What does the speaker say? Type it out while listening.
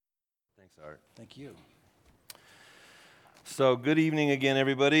Thanks, Art. Thank you. So, good evening again,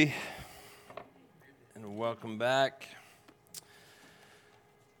 everybody, and welcome back.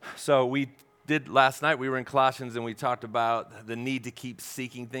 So, last night, we were in Colossians, and we talked about the need to keep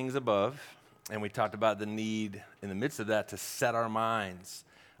seeking things above, and we talked about the need, in the midst of that, to set our minds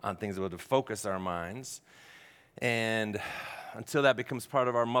on things above, to focus our minds, and until that becomes part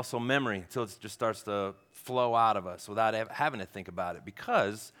of our muscle memory, until it just starts to flow out of us without having to think about it,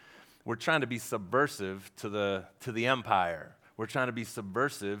 because we're trying to be subversive to the empire. We're trying to be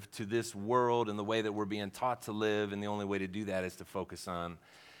subversive to this world and the way that we're being taught to live, and the only way to do that is to focus on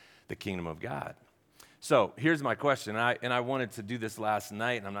the kingdom of God. So here's my question, and I wanted to do this last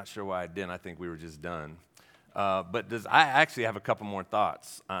night, and I'm not sure why I didn't. I think we were just done. But I actually have a couple more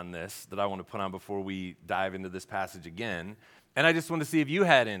thoughts on this that I want to put on before we dive into this passage again, and I just want to see if you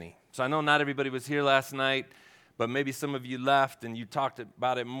had any. So I know not everybody was here last night, but maybe some of you left and you talked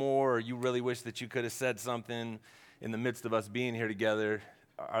about it more, or you really wish that you could have said something in the midst of us being here together.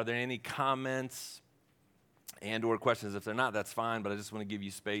 Are there any comments and or questions? If they're not, that's fine, but I just want to give you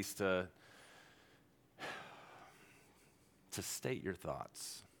space to state your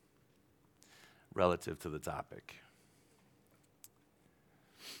thoughts relative to the topic.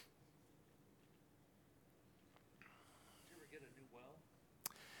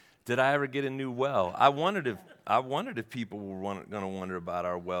 Did I ever get a new well? I wondered if people were going to wonder about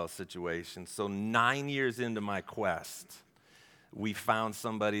our well situation. So 9 years into my quest, we found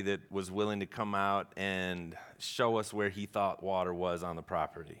somebody that was willing to come out and show us where he thought water was on the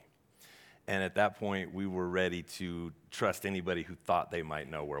property. And at that point, we were ready to trust anybody who thought they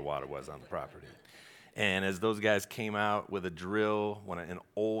might know where water was on the property. And as those guys came out with a drill, an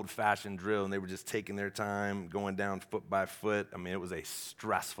old-fashioned drill, and they were just taking their time, going down foot by foot, I mean, it was a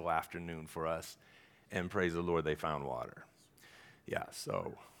stressful afternoon for us. And praise the Lord, they found water. Yeah,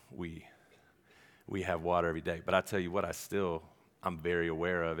 so we have water every day. But I tell you what, I'm very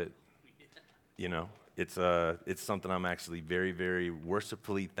aware of it. You know, it's something I'm actually very, very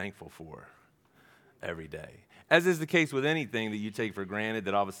worshipfully thankful for every day. As is the case with anything that you take for granted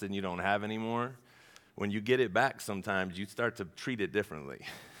that all of a sudden you don't have anymore. When you get it back sometimes, you start to treat it differently,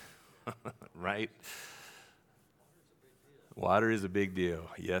 right? Water is a big deal.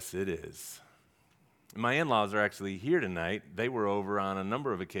 Yes, it is. My in-laws are actually here tonight. They were over on a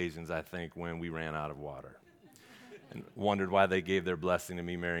number of occasions, I think, when we ran out of water and wondered why they gave their blessing to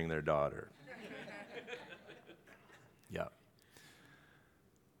me marrying their daughter. Yeah.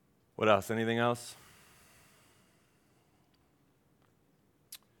 What else? Anything else?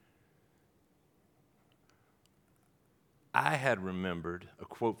 I had remembered a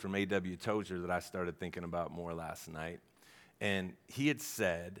quote from A.W. Tozer that I started thinking about more last night. And he had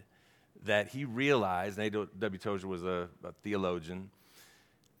said that he realized, and A.W. Tozer was a theologian,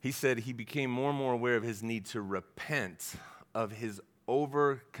 he said he became more and more aware of his need to repent of his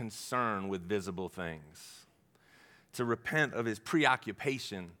over-concern with visible things, to repent of his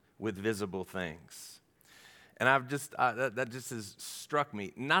preoccupation with visible things. And that just has struck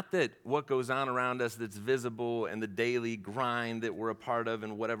me. Not that what goes on around us that's visible and the daily grind that we're a part of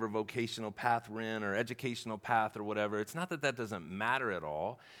in whatever vocational path we're in or educational path or whatever, it's not that doesn't matter at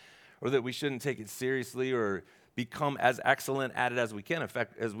all or that we shouldn't take it seriously or become as excellent at it as we can. In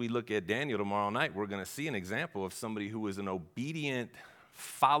fact, as we look at Daniel tomorrow night, we're going to see an example of somebody who was an obedient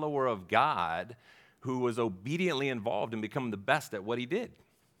follower of God who was obediently involved in becoming the best at what he did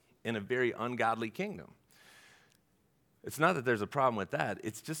in a very ungodly kingdom. It's not that there's a problem with that.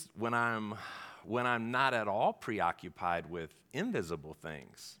 It's just when I'm not at all preoccupied with invisible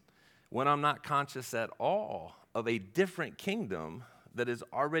things, when I'm not conscious at all of a different kingdom that has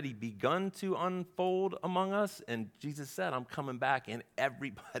already begun to unfold among us, and Jesus said, I'm coming back, and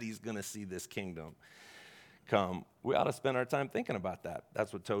everybody's going to see this kingdom come. We ought to spend our time thinking about that.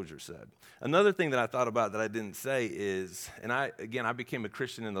 That's what Tozer said. Another thing that I thought about that I didn't say is, and I became a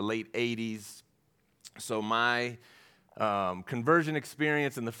Christian in the late 80s, so my conversion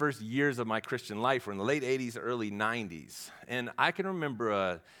experience in the first years of my Christian life were in the late 80s, early 90s. And I can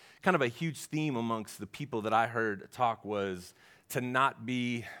remember kind of a huge theme amongst the people that I heard talk was to not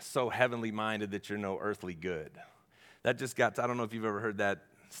be so heavenly minded that you're no earthly good. That just I don't know if you've ever heard that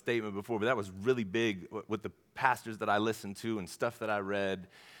statement before, but that was really big with the pastors that I listened to and stuff that I read.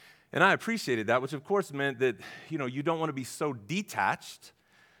 And I appreciated that, which of course meant that, you don't want to be so detached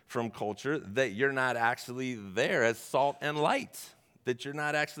from culture that you're not actually there as salt and light, that you're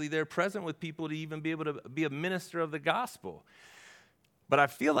not actually there present with people to even be able to be a minister of the gospel. But I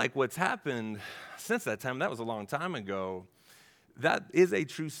feel like what's happened since that time, that was a long time ago, that is a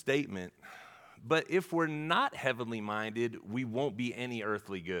true statement. But if we're not heavenly minded, we won't be any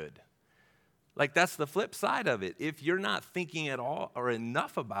earthly good. Like, that's the flip side of it. If you're not thinking at all or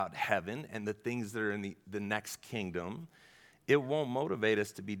enough about heaven and the things that are in the next kingdom, it won't motivate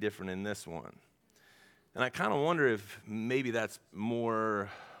us to be different in this one. And I kind of wonder if maybe that's more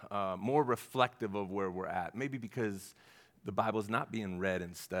reflective of where we're at. Maybe because the Bible's not being read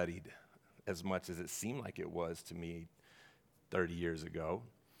and studied as much as it seemed like it was to me 30 years ago.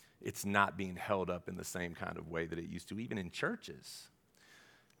 It's not being held up in the same kind of way that it used to, even in churches.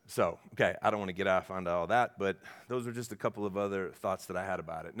 So, okay, I don't want to get off onto all that, but those are just a couple of other thoughts that I had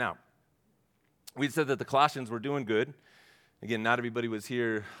about it. Now, we said that the Colossians were doing good. Again, not everybody was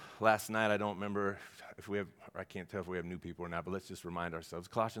here last night. I don't remember if we have, or I can't tell if we have new people or not, but let's just remind ourselves,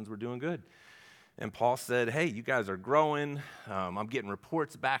 Colossians were doing good. And Paul said, hey, you guys are growing. I'm getting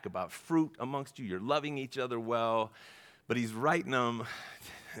reports back about fruit amongst you. You're loving each other well. But he's writing them,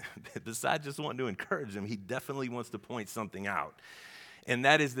 besides just wanting to encourage them, he definitely wants to point something out. And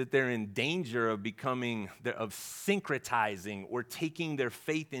that is that they're in danger of syncretizing or taking their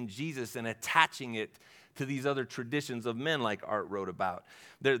faith in Jesus and attaching it to these other traditions of men like Art wrote about.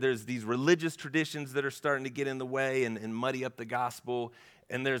 There's these religious traditions that are starting to get in the way and muddy up the gospel.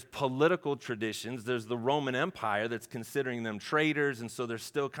 And there's political traditions. There's the Roman Empire that's considering them traitors, and so they're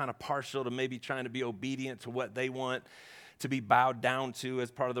still kind of partial to maybe trying to be obedient to what they want to be bowed down to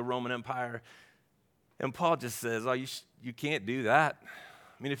as part of the Roman Empire. And Paul just says, oh, you can't do that.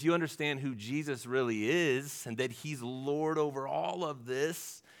 I mean, if you understand who Jesus really is and that he's Lord over all of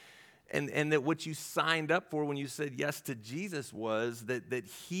this, and that what you signed up for when you said yes to Jesus was that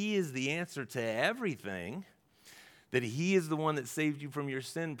he is the answer to everything, that he is the one that saved you from your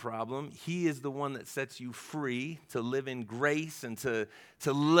sin problem. He is the one that sets you free to live in grace and to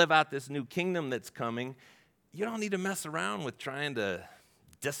live out this new kingdom that's coming. You don't need to mess around with trying to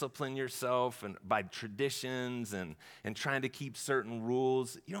discipline yourself and by traditions and trying to keep certain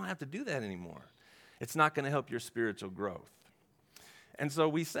rules. You don't have to do that anymore. It's not going to help your spiritual growth. And so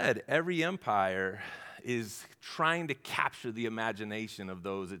we said every empire is trying to capture the imagination of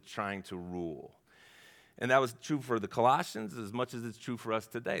those it's trying to rule. And that was true for the Colossians as much as it's true for us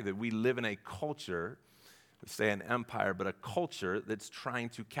today, that we live in a culture, let's say an empire, but a culture that's trying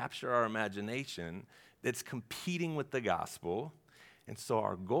to capture our imagination, that's competing with the gospel. And so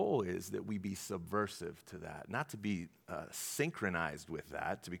our goal is that we be subversive to that, not to be synchronized with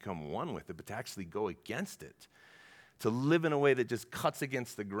that, to become one with it, but to actually go against it, to live in a way that just cuts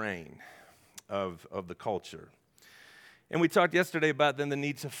against the grain of the culture. And we talked yesterday about then the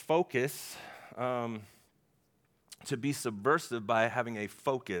need to focus, to be subversive by having a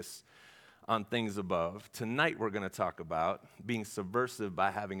focus on things above. Tonight we're going to talk about being subversive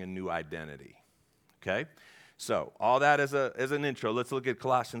by having a new identity. Okay? So, all that as an intro. Let's look at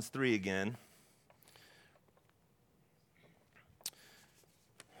Colossians 3 again.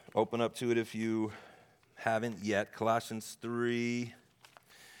 Open up to it if you haven't yet. Colossians 3.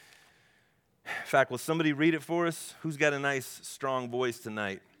 In fact, will somebody read it for us? Who's got a nice, strong voice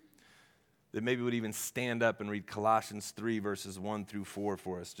tonight that maybe would even stand up and read Colossians 3, verses 1 through 4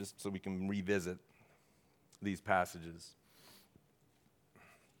 for us, just so we can revisit these passages?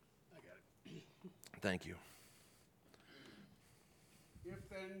 I got it. Thank you. If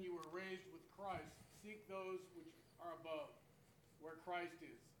then you were raised with Christ, seek those which are above, where Christ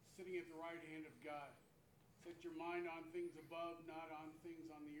is, sitting at the right hand of God. Set your mind on things above, not on things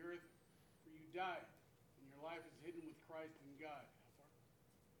on the earth, for you died, and your life is hidden with Christ in God. How far?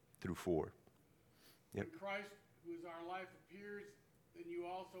 Through 4. Yep. When Christ, who is our life, appears, then you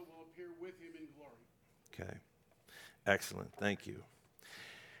also will appear with him in glory. Okay. Excellent. Thank you.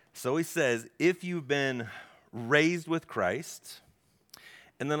 So he says, if you've been raised with Christ,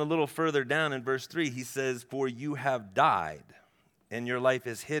 and then a little further down in verse 3, he says, for you have died, and your life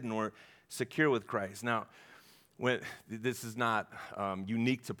is hidden or secure with Christ. Now, this is not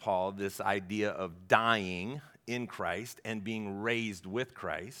unique to Paul, this idea of dying in Christ and being raised with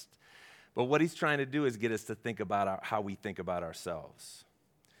Christ. But what he's trying to do is get us to think about how we think about ourselves,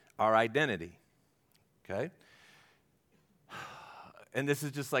 our identity, okay? And this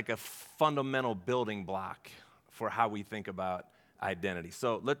is just like a fundamental building block for how we think about identity.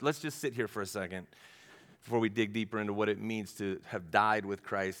 So let's just sit here for a second before we dig deeper into what it means to have died with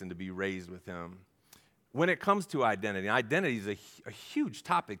Christ and to be raised with him. When it comes to identity is a huge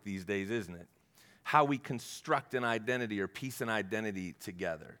topic these days, isn't it? How we construct an identity or piece an identity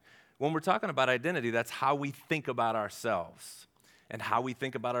together. When we're talking about identity, that's how we think about ourselves and how we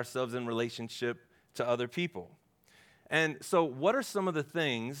think about ourselves in relationship to other people. And so what are some of the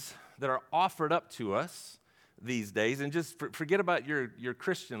things that are offered up to us these days? And just forget about your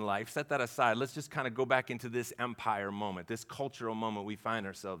Christian life. Set that aside. Let's just kind of go back into this empire moment, this cultural moment we find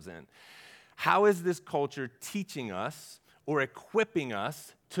ourselves in. How is this culture teaching us or equipping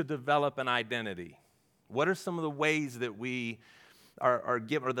us to develop an identity? What are some of the ways that we are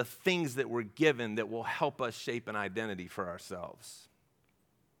given, or the things that we're given that will help us shape an identity for ourselves?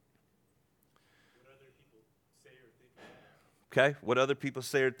 Okay, what other people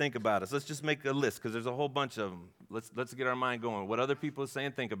say or think about us. Let's just make a list because there's a whole bunch of them. Let's get our mind going. What other people say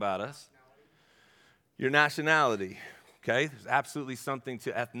and think about us. Your nationality. Okay, there's absolutely something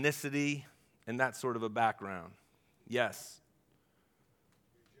to ethnicity and that sort of a background. Yes.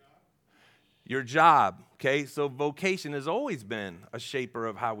 Your job. Okay, so vocation has always been a shaper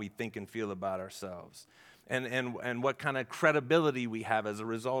of how we think and feel about ourselves and what kind of credibility we have as a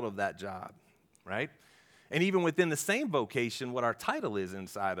result of that job, right? And even within the same vocation, what our title is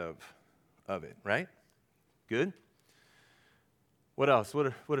inside of it, right? Good. What else?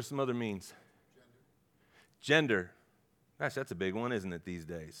 What are some other means? Gender. Gosh, that's a big one, isn't it, these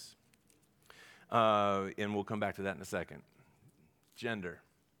days? And we'll come back to that in a second. Gender.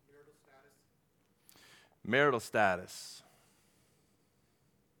 Marital status.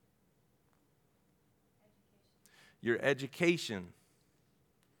 Your education.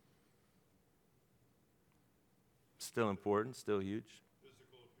 Still important, still huge.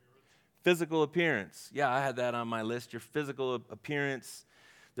 Physical appearance. Yeah, I had that on my list. Your physical appearance.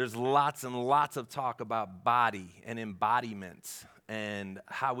 There's lots and lots of talk about body and embodiment and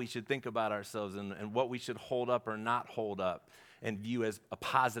how we should think about ourselves and what we should hold up or not hold up and view as a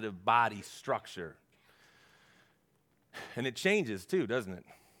positive body structure. And it changes too, doesn't it?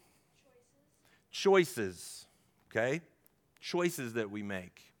 Choices. Okay? Choices that we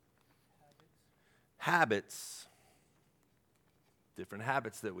make. Habits. Different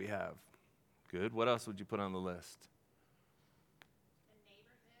habits that we have. Good. What else would you put on the list? The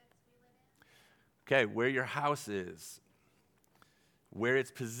neighborhoods we live in. Okay, where your house is, where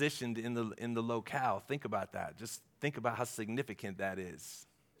it's positioned in the locale. Think about that. Just think about how significant that is.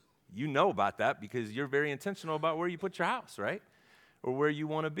 You know about that because you're very intentional about where you put your house, right? Or where you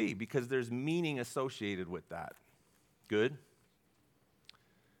want to be because there's meaning associated with that. Good.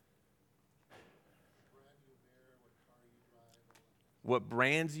 What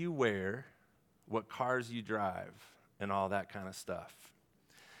brands you wear, what cars you drive, and all that kind of stuff.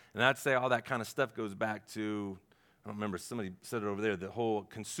 And I'd say all that kind of stuff goes back to, I don't remember, somebody said it over there, the whole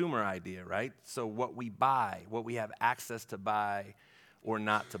consumer idea, right? So what we buy, what we have access to buy or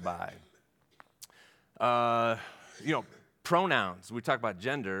not to buy. Pronouns. We talk about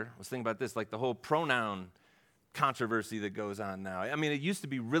gender. I was thinking about this, like the whole pronoun controversy that goes on now. I mean, it used to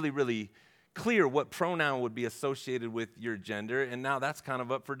be really, really clear what pronoun would be associated with your gender, and now that's kind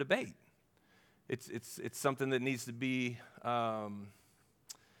of up for debate. It's something that needs to be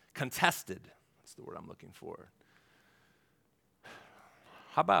contested. That's the word I'm looking for.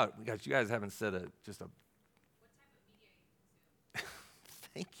 How about, guys, you guys haven't said just a... What type of media you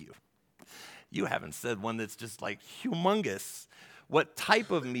consume? Thank you. You haven't said one that's just like humongous. What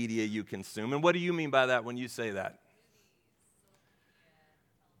type of media you consume, and what do you mean by that when you say that?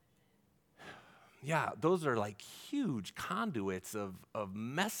 Yeah, those are like huge conduits of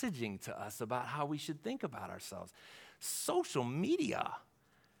messaging to us about how we should think about ourselves. Social media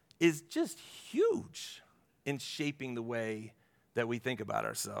is just huge in shaping the way that we think about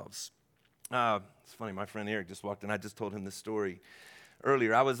ourselves. It's funny, my friend Eric just walked in. I just told him this story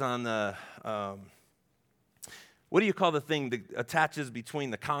earlier. I was on the, what do you call the thing that attaches between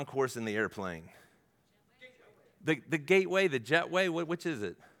the concourse and the airplane? The gateway, the jetway, which is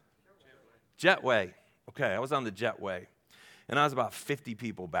it? Jetway. Okay, I was on the jetway, and I was about 50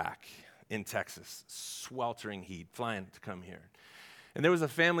 people back in Texas, sweltering heat, flying to come here. And there was a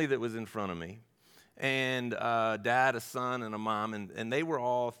family that was in front of me, and a dad, a son, and a mom, and they were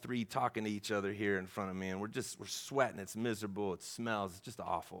all three talking to each other here in front of me, and we're sweating. It's miserable. It smells. It's just an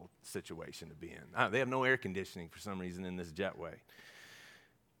awful situation to be in. They have no air conditioning for some reason in this jetway.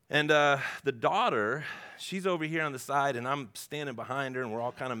 And the daughter, she's over here on the side, and I'm standing behind her, and we're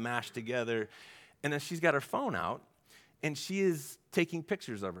all kind of mashed together. And then she's got her phone out, and she is taking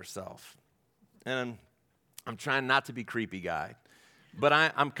pictures of herself. And I'm trying not to be creepy guy, but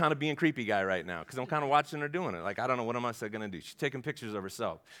I'm kind of being creepy guy right now because I'm kind of watching her doing it. Like, I don't know, what am I going to do? She's taking pictures of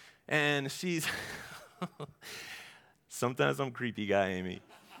herself. And she's, sometimes I'm creepy guy, Amy.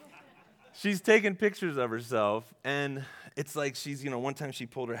 She's taking pictures of herself, and it's like she's, one time she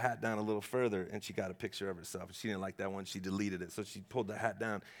pulled her hat down a little further, and she got a picture of herself. She didn't like that one. She deleted it. So she pulled the hat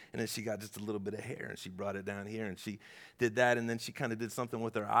down, and then she got just a little bit of hair, and she brought it down here, and she did that, and then she kind of did something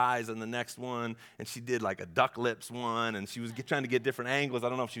with her eyes on the next one, and she did like a duck lips one, and she was trying to get different angles. I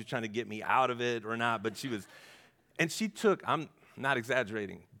don't know if she was trying to get me out of it or not, but she was, and she took, I'm not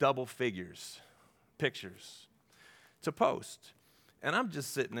exaggerating, double figures, pictures to post. And I'm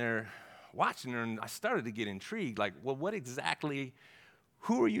just sitting there watching her, and I started to get intrigued, like, well,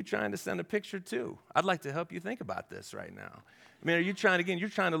 who are you trying to send a picture to? I'd like to help you think about this right now. I mean, you're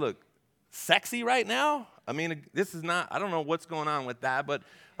trying to look sexy right now? I mean, this is not, I don't know what's going on with that, but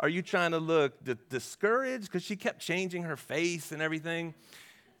are you trying to look discouraged? Because she kept changing her face and everything.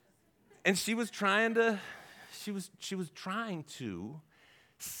 And she was trying to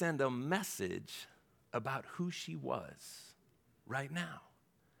send a message about who she was right now.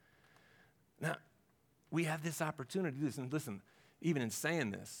 Now, we have this opportunity. Listen, even in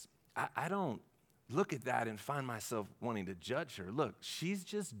saying this, I don't look at that and find myself wanting to judge her. Look, she's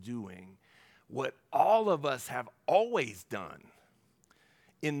just doing what all of us have always done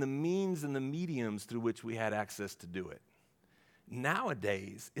in the means and the mediums through which we had access to do it.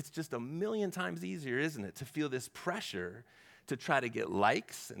 Nowadays, it's just a million times easier, isn't it, to feel this pressure to try to get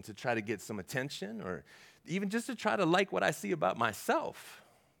likes and to try to get some attention, or even just to try to like what I see about myself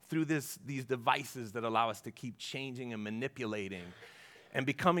through these devices that allow us to keep changing and manipulating and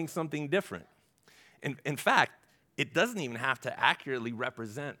becoming something different. In fact, it doesn't even have to accurately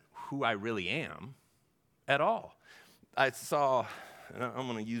represent who I really am at all. I saw, and I'm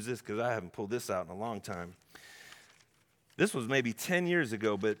going to use this because I haven't pulled this out in a long time. This was maybe 10 years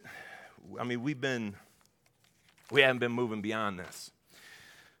ago, but I mean, we haven't been moving beyond this.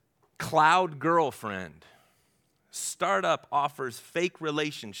 Cloud Girlfriend. Startup offers fake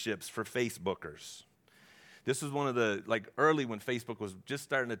relationships for Facebookers. This was one of the, early when Facebook was just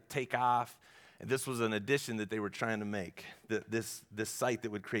starting to take off. And this was an addition that they were trying to make, this site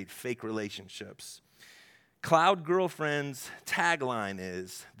that would create fake relationships. Cloud Girlfriend's tagline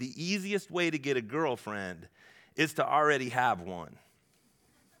is, the easiest way to get a girlfriend is to already have one.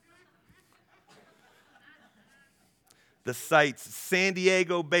 The site's San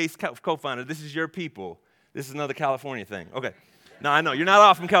Diego-based co-founder, this is your people. This is another California thing. Okay. No, I know, you're not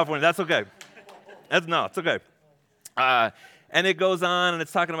off from California. That's okay. It's okay. And it goes on, and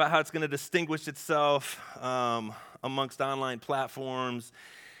it's talking about how it's going to distinguish itself amongst online platforms.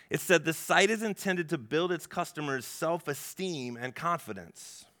 It said the site is intended to build its customers' self-esteem and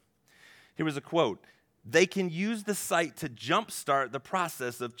confidence. Here was a quote. They can use the site to jumpstart the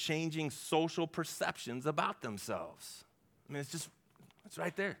process of changing social perceptions about themselves. I mean, it's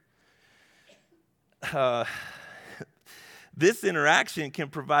right there. This interaction can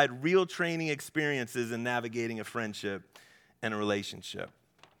provide real training experiences in navigating a friendship and a relationship.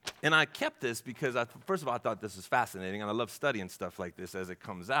 And I kept this because, first of all, I thought this was fascinating, and I love studying stuff like this as it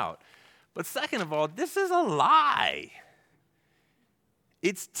comes out. But second of all, this is a lie.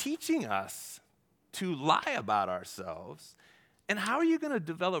 It's teaching us to lie about ourselves. And how are you going to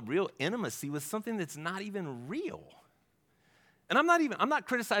develop real intimacy with something that's not even real? And I'm not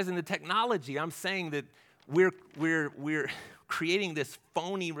criticizing the technology. I'm saying that we're creating this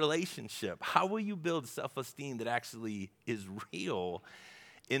phony relationship. How will you build self-esteem that actually is real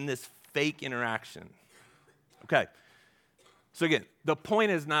in this fake interaction? Okay. So again, the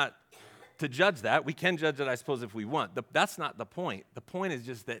point is not to judge that. We can judge it, I suppose, if we want. That's not the point. The point is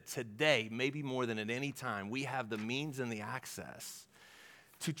just that today, maybe more than at any time, we have the means and the access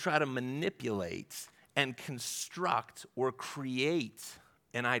to try to manipulate and construct or create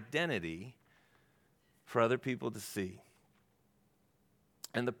an identity for other people to see.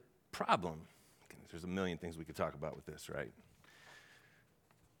 And the problem, there's a million things we could talk about with this, right?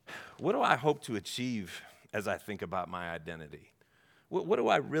 What do I hope to achieve as I think about my identity? What do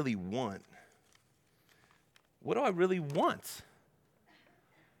I really want? What do I really want?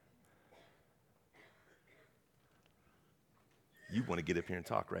 You want to get up here and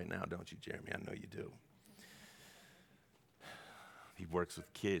talk right now, don't you, Jeremy? I know you do. He works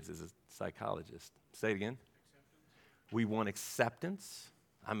with kids as a psychologist. Say it again. Acceptance. We want acceptance.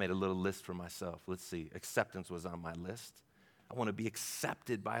 I made a little list for myself. Let's see. Acceptance was on my list. I want to be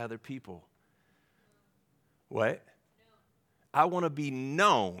accepted by other people. What? I want to be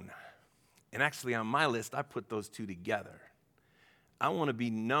known. And actually on my list, I put those two together. I want to be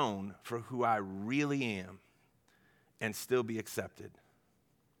known for who I really am and still be accepted.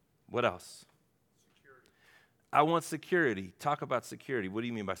 What else? Security. I want security. Talk about security. What do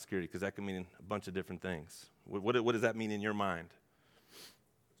you mean by security? Because that can mean a bunch of different things. What does that mean in your mind?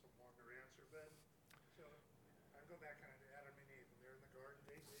 It's a longer answer, but so I go back kind of to Adam and Eve. When they were in the garden,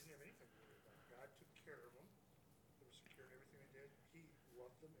 they didn't have anything to worry about. God took care of them. They were secure in everything they did. He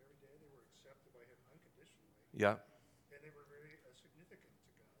loved them every day. They were accepted by him unconditionally. Yeah. And they were very significant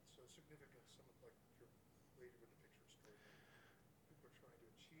to God. So significant, some of like your lady with the picture story. People are trying to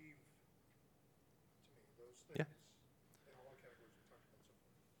achieve, to me, those things. Yeah. And all categories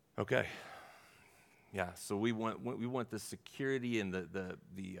Okay. Yeah, so we want the security and the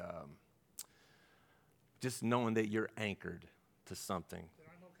just knowing that you're anchored to something. Then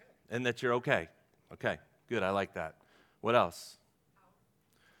I'm okay. And that you're okay. Okay, good, I like that. What else?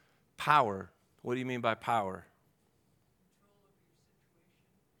 Power. What do you mean by power?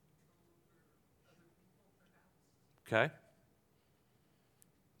 Okay.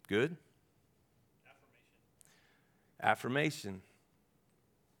 Good. Affirmation.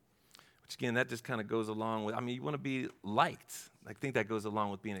 Which again, that just kind of goes along with, you want to be liked. I think that goes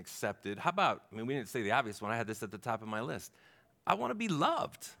along with being accepted. How about, we didn't say the obvious one. I had this at the top of my list. I want to be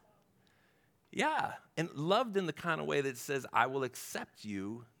loved. Yeah, and loved in the kind of way that says, I will accept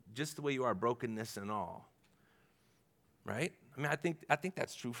you just the way you are, brokenness and all. Right? I think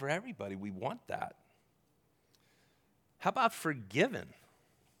that's true for everybody. We want that. How about forgiven?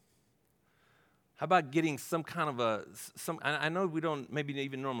 How about getting some kind of I know we don't maybe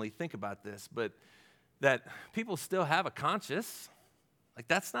even normally think about this, but that people still have a conscience. Like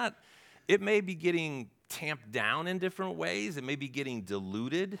that's not, it may be getting tamped down in different ways. It may be getting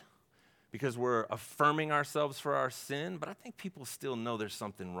diluted because we're affirming ourselves for our sin, but I think people still know there's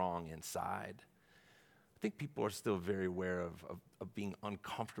something wrong inside. I think people are still very aware of being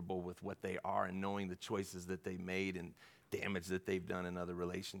uncomfortable with what they are and knowing the choices that they made and damage that they've done in other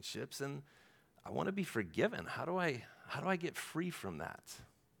relationships. And I want to be forgiven. How do I get free from that?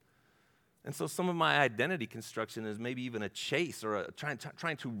 And so some of my identity construction is maybe even a chase or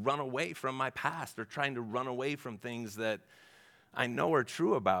trying to run away from my past or trying to run away from things that I know are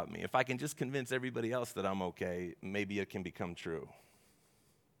true about me. If I can just convince everybody else that I'm okay, maybe it can become true.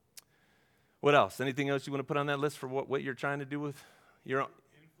 What else? Anything else you want to put on that list for what you're trying to do with your own?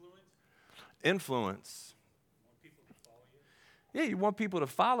 Influence. Want people to follow you? Yeah, you want people to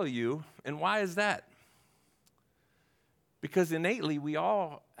follow you. And why is that? Because innately, we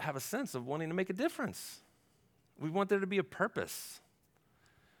all have a sense of wanting to make a difference. We want there to be a purpose.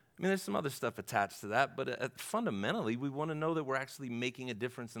 There's some other stuff attached to that, but fundamentally, we want to know that we're actually making a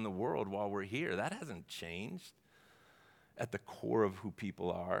difference in the world while we're here. That hasn't changed at the core of who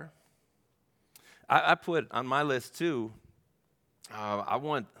people are. I put on my list, too, I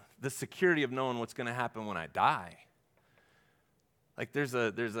want the security of knowing what's going to happen when I die. Like there's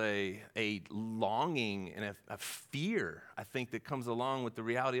a longing and a fear, I think, that comes along with the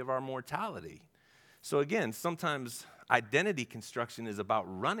reality of our mortality. So again, sometimes identity construction is about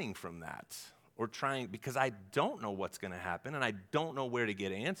running from that or trying, because I don't know what's going to happen and I don't know where to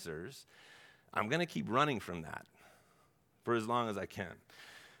get answers. I'm going to keep running from that for as long as I can.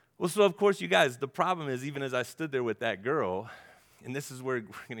 Well, so of course, you guys, the problem is even as I stood there with that girl, and this is where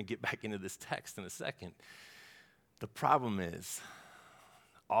we're going to get back into this text in a second, the problem is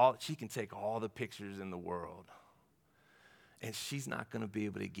she can take all the pictures in the world, and she's not going to be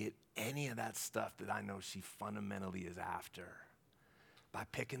able to get any of that stuff that I know she fundamentally is after by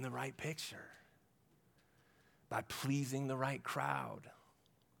picking the right picture, by pleasing the right crowd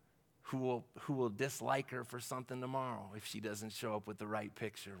who will dislike her for something tomorrow if she doesn't show up with the right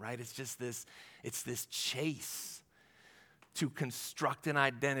picture, right? It's this chase to construct an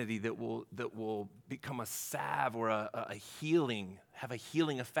identity that will become a salve or a healing, have a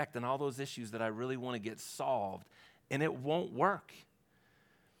healing effect on all those issues that I really want to get solved, and it won't work.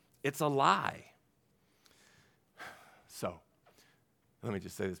 It's a lie. So, let me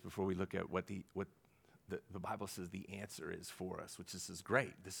just say this before we look at what the Bible says the answer is for us, which is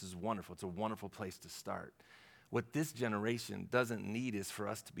great. This is wonderful. It's a wonderful place to start. What this generation doesn't need is for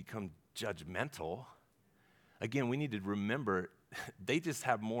us to become judgmental. Again, we need to remember they just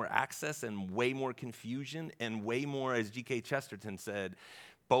have more access and way more confusion and way more, as G.K. Chesterton said,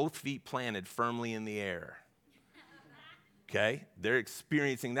 both feet planted firmly in the air. Okay? They're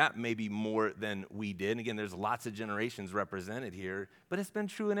experiencing that maybe more than we did. And again, there's lots of generations represented here, but it's been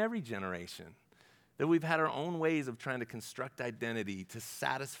true in every generation that we've had our own ways of trying to construct identity to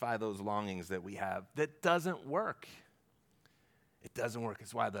satisfy those longings that we have. That doesn't work. It doesn't work.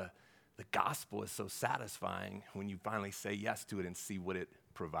 It's why the gospel is so satisfying when you finally say yes to it and see what it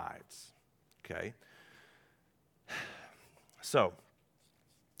provides. Okay? So,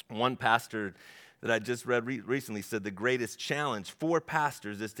 one pastor that I just read recently said the greatest challenge for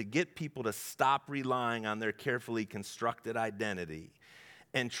pastors is to get people to stop relying on their carefully constructed identity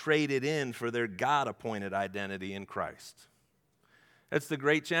and trade it in for their God-appointed identity in Christ. That's the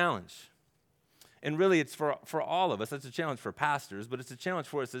great challenge. And really, it's for all of us. It's a challenge for pastors, but it's a challenge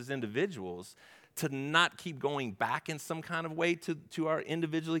for us as individuals to not keep going back in some kind of way to our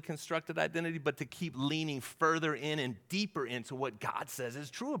individually constructed identity, but to keep leaning further in and deeper into what God says is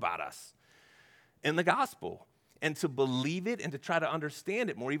true about us in the gospel. and to believe it and to try to understand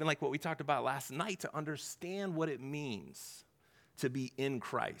it more, even like what we talked about last night, to understand what it means to be in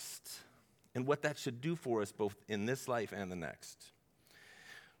Christ and what that should do for us both in this life and the next.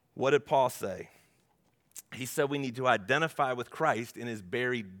 What did Paul say? He said we need to identify with Christ in his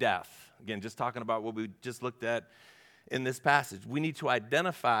buried death. Again, just talking about what we just looked at in this passage. We need to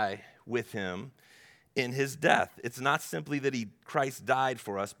identify with him in his death. It's not simply that Christ died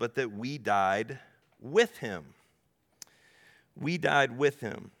for us, but that we died with him. We died with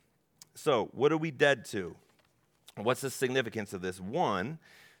him. So, what are we dead to? What's the significance of this? One,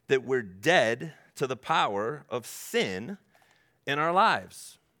 that we're dead to the power of sin in our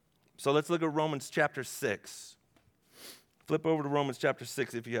lives. So let's look at Romans chapter 6. Flip over to Romans chapter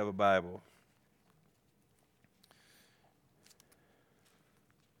 6 if you have a Bible.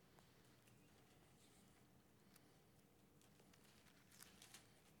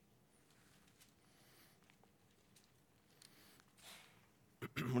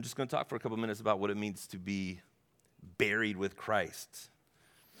 We're just going to talk for a couple minutes about what it means to be buried with Christ,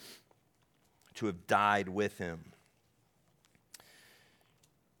 to have died with him.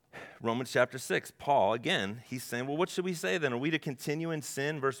 Romans chapter 6, Paul, again, he's saying, well, what should we say then? Are we to continue in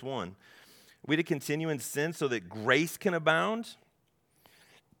sin? Verse 1. Are we to continue in sin so that grace can abound?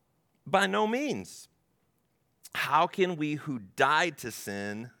 By no means. How can we who died to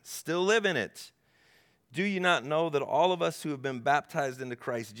sin still live in it? Do you not know that all of us who have been baptized into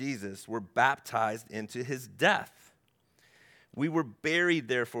Christ Jesus were baptized into his death? We were buried,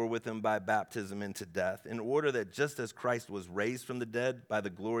 therefore, with him by baptism into death, in order that just as Christ was raised from the dead by the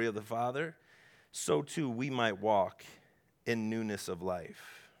glory of the Father, so too we might walk in newness of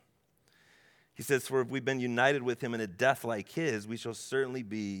life. He says, for if we've been united with him in a death like his, we shall certainly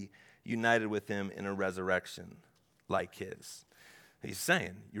be united with him in a resurrection like his. He's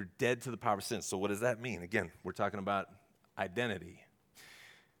saying, you're dead to the power of sin. So what does that mean? Again, we're talking about identity.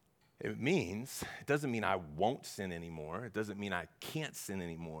 It doesn't mean I won't sin anymore. It doesn't mean I can't sin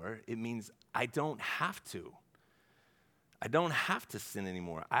anymore. It means I don't have to. I don't have to sin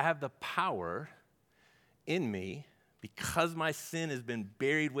anymore. I have the power in me because my sin has been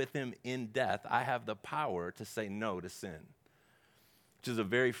buried with him in death. I have the power to say no to sin, which is a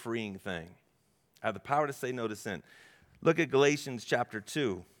very freeing thing. I have the power to say no to sin. Look at Galatians chapter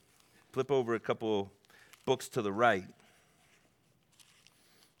 2. Flip over a couple books to the right.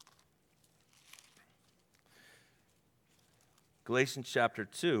 Galatians chapter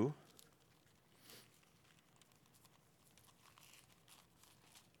 2.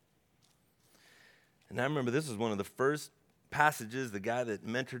 And I remember this was one of the first passages the guy that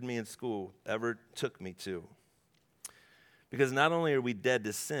mentored me in school ever took me to. Because not only are we dead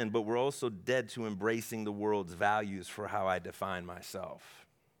to sin, but we're also dead to embracing the world's values for how I define myself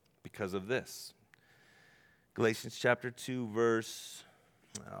because of this. Galatians chapter 2, verse,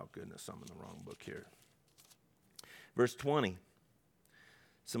 oh goodness, I'm in the wrong book here. Verse 20.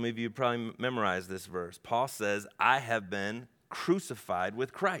 Some of you probably memorized this verse. Paul says, I have been crucified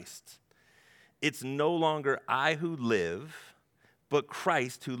with Christ. It's no longer I who live, but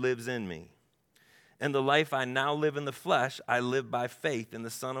Christ who lives in me. And the life I now live in the flesh, I live by faith in the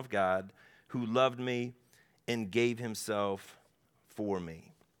Son of God who loved me and gave himself for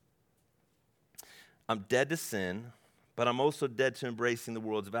me. I'm dead to sin, but I'm also dead to embracing the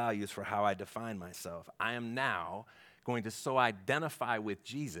world's values for how I define myself. I am now going to so identify with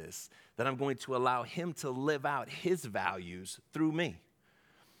Jesus that I'm going to allow him to live out his values through me.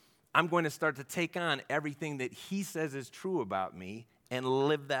 I'm going to start to take on everything that he says is true about me and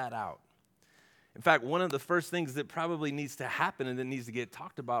live that out. In fact, one of the first things that probably needs to happen and that needs to get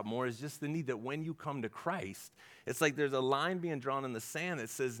talked about more is just the need that when you come to Christ, it's like there's a line being drawn in the sand that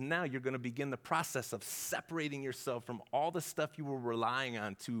says now you're going to begin the process of separating yourself from all the stuff you were relying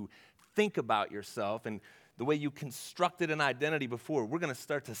on to think about yourself and the way you constructed an identity before. We're going to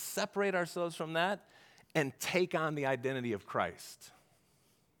start to separate ourselves from that and take on the identity of Christ.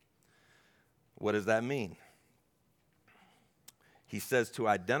 What does that mean? He says to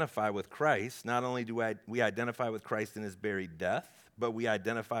identify with Christ, not only do we identify with Christ in his buried death, but we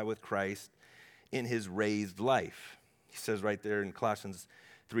identify with Christ in his raised life. He says right there in Colossians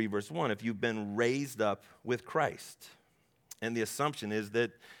 3, verse 1, if you've been raised up with Christ. And the assumption is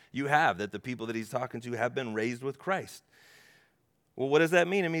that you have, that the people that he's talking to have been raised with Christ. Well, what does that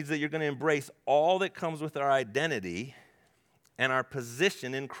mean? It means that you're going to embrace all that comes with our identity and our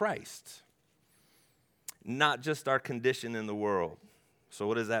position in Christ, not just our condition in the world. So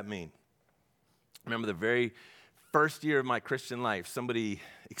what does that mean? I remember the very first year of my Christian life, somebody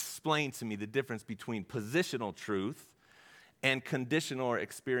explained to me the difference between positional truth and conditional or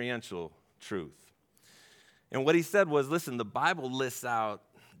experiential truth. And what he said was, listen, the Bible lists out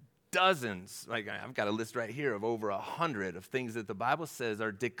dozens, like I've got a list right here of over 100 of things that the Bible says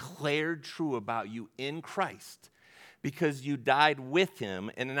are declared true about you in Christ because you died with him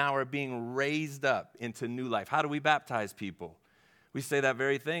and now are being raised up into new life. How do we baptize people? We say that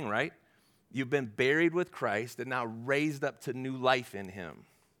very thing, right? You've been buried with Christ and now raised up to new life in him.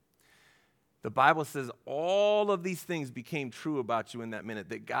 The Bible says all of these things became true about you in that minute,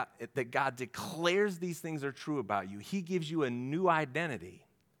 that God declares these things are true about you. He gives you a new identity.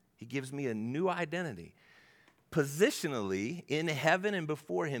 He gives me a new identity. Positionally, in heaven and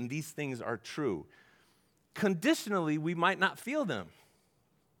before him, these things are true. Conditionally, we might not feel them.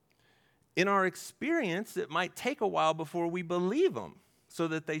 In our experience, it might take a while before we believe them so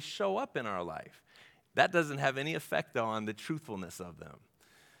that they show up in our life. That doesn't have any effect, though, on the truthfulness of them.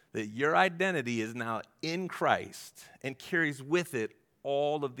 That your identity is now in Christ and carries with it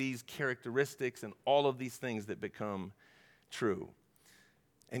all of these characteristics and all of these things that become true.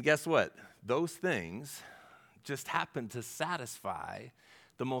 And guess what? Those things just happen to satisfy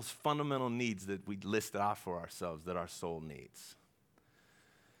the most fundamental needs that we listed off for ourselves, that our soul needs.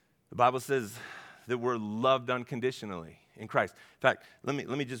 The Bible says that we're loved unconditionally in Christ. In fact, let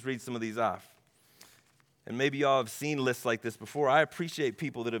me just read some of these off. And maybe y'all have seen lists like this before. I appreciate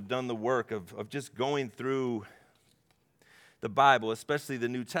people that have done the work of just going through the Bible, especially the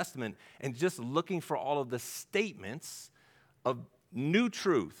New Testament, and just looking for all of the statements of new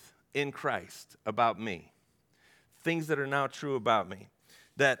truth in Christ about me. Things that are now true about me.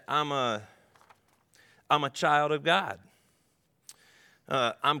 That I'm a child of God.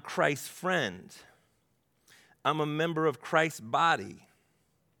 I'm Christ's friend. I'm a member of Christ's body.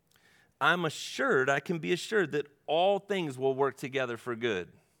 I can be assured that all things will work together for good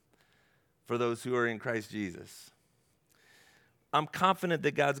for those who are in Christ Jesus. I'm confident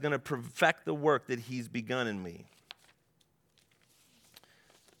that God's going to perfect the work that he's begun in me.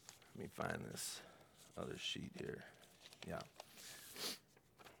 Let me find this other sheet here. Yeah.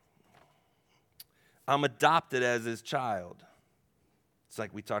 I'm adopted as his child. It's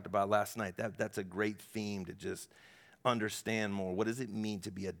like we talked about last night. That's a great theme to just understand more. What does it mean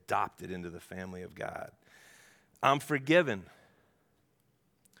to be adopted into the family of God? I'm forgiven.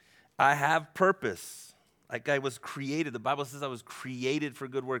 I have purpose. Like I was created. The Bible says I was created for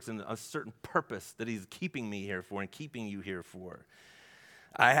good works and a certain purpose that he's keeping me here for and keeping you here for.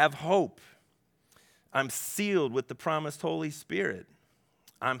 I have hope. I'm sealed with the promised Holy Spirit.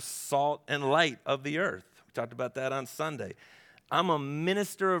 I'm salt and light of the earth. We talked about that on Sunday. I'm a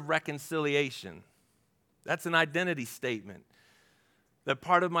minister of reconciliation. That's an identity statement. That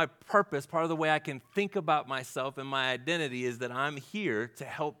part of my purpose, part of the way I can think about myself and my identity is that I'm here to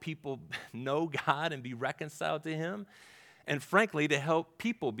help people know God and be reconciled to him, and frankly, to help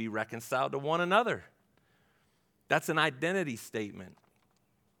people be reconciled to one another. That's an identity statement.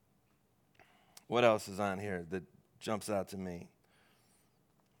 What else is on here that jumps out to me?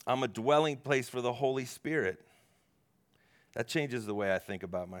 I'm a dwelling place for the Holy Spirit. That changes the way I think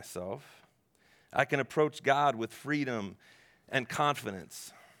about myself. I can approach God with freedom and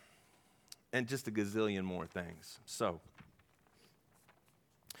confidence and just a gazillion more things. So,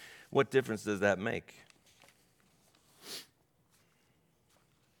 what difference does that make?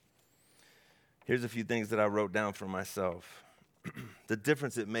 Here's a few things that I wrote down for myself. The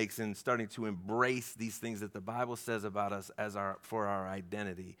difference it makes in starting to embrace these things that the Bible says about us for our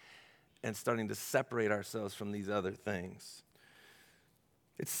identity and starting to separate ourselves from these other things.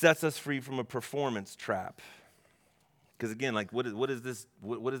 It sets us free from a performance trap. Because again, like what does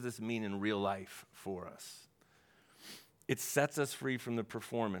this mean in real life for us? It sets us free from the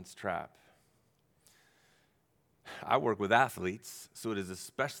performance trap. I work with athletes, so it is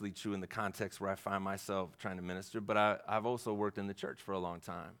especially true in the context where I find myself trying to minister, but I've also worked in the church for a long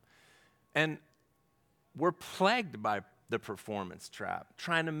time. And we're plagued by the performance trap,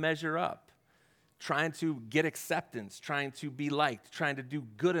 trying to measure up, trying to get acceptance, trying to be liked, trying to do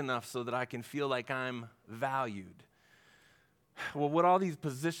good enough so that I can feel like I'm valued. Well, what all these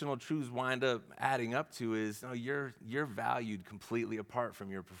positional truths wind up adding up to is, no, you're valued completely apart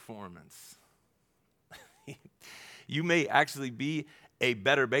from your performance. You may actually be a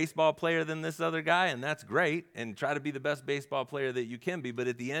better baseball player than this other guy, and that's great, and try to be the best baseball player that you can be, but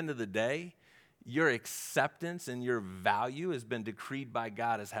at the end of the day, your acceptance and your value has been decreed by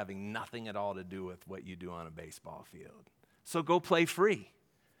God as having nothing at all to do with what you do on a baseball field. So go play free.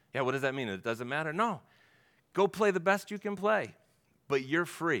 Yeah, what does that mean? It doesn't matter? No. Go play the best you can play, but you're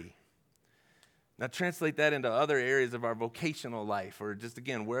free. Now translate that into other areas of our vocational life, or just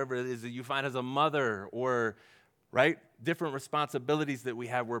again, wherever it is that you find as a mother, or right, different responsibilities that we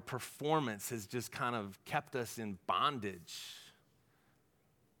have where performance has just kind of kept us in bondage.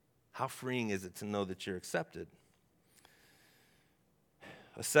 How freeing is it to know that you're accepted?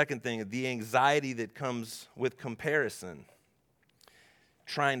 A second thing, the anxiety that comes with comparison,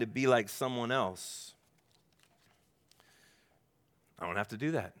 trying to be like someone else. I don't have to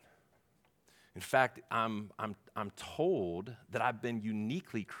do that. In fact, I'm told that I've been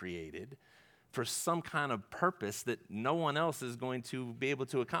uniquely created for some kind of purpose that no one else is going to be able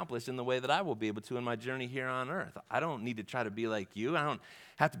to accomplish in the way that I will be able to in my journey here on earth. I don't need to try to be like you. I don't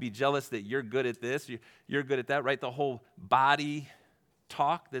have to be jealous that you're good at this, you're good at that, right? The whole body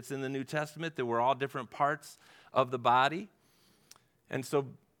talk that's in the New Testament, that we're all different parts of the body. And so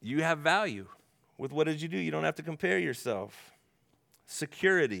you have value with what did you do. You don't have to compare yourself.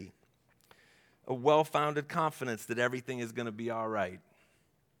 Security, a well-founded confidence that everything is going to be all right.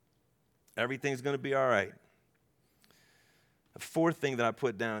 Everything's going to be all right. The fourth thing that I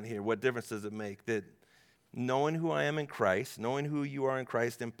put down here, what difference does it make? That knowing who I am in Christ, knowing who you are in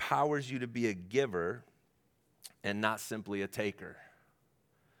Christ, empowers you to be a giver and not simply a taker.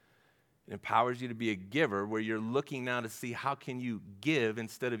 It empowers you to be a giver where you're looking now to see how can you give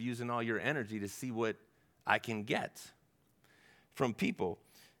instead of using all your energy to see what I can get from people.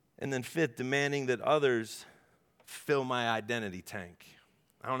 And then fifth, demanding that others fill my identity tank.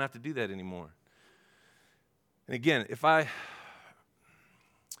 I don't have to do that anymore. And again,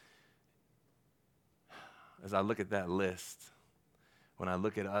 as I look at that list, when I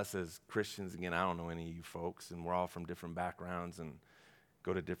look at us as Christians, again, I don't know any of you folks, and we're all from different backgrounds and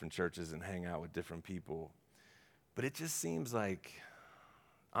go to different churches and hang out with different people. But it just seems like,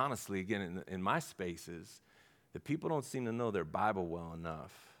 honestly, again, in my spaces, that people don't seem to know their Bible well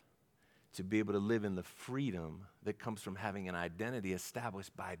enough to be able to live in the freedom that comes from having an identity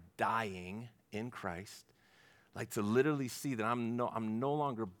established by dying in Christ. Like to literally see that I'm no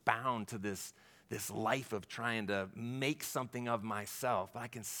longer bound to this life of trying to make something of myself. But I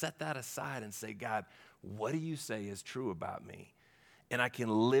can set that aside and say, God, what do you say is true about me? And I can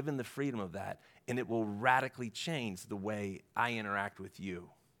live in the freedom of that, and it will radically change the way I interact with you.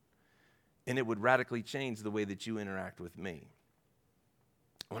 And it would radically change the way that you interact with me.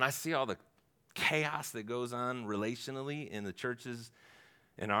 When I see all the chaos that goes on relationally in the churches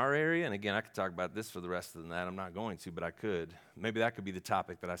in our area, and again, I could talk about this for the rest of the night. I'm not going to, but I could. Maybe that could be the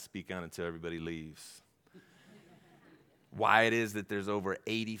topic that I speak on until everybody leaves. Why it is that there's over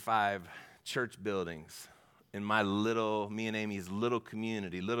 85 church buildings in me and Amy's little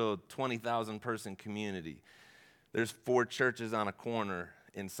community, little 20,000 person community. There's 4 churches on a corner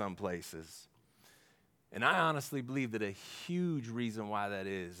in some places. And I honestly believe that a huge reason why that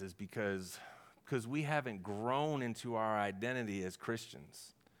is because we haven't grown into our identity as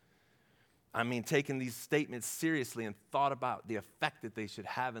Christians. I mean, taken these statements seriously and thought about the effect that they should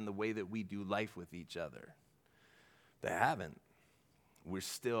have in the way that we do life with each other. They haven't. We're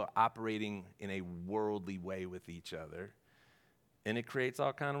still operating in a worldly way with each other, and it creates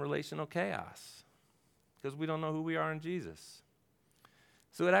all kind of relational chaos because we don't know who we are in Jesus.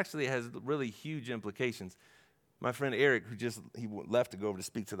 So it actually has really huge implications. My friend Eric, he left to go over to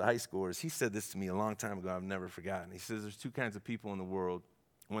speak to the high schoolers, he said this to me a long time ago. I've never forgotten. He says there's 2 kinds of people in the world.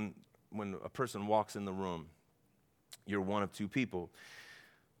 When a person walks in the room, you're one of 2 people.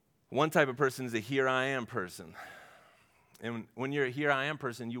 One type of person is a here I am person. And when you're a here I am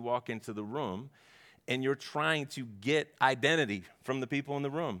person, you walk into the room and you're trying to get identity from the people in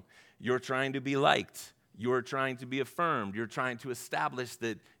the room. You're trying to be liked. You're trying to be affirmed. You're trying to establish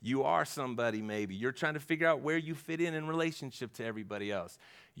that you are somebody maybe. You're trying to figure out where you fit in relationship to everybody else.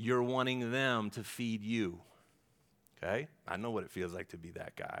 You're wanting them to feed you. Okay? I know what it feels like to be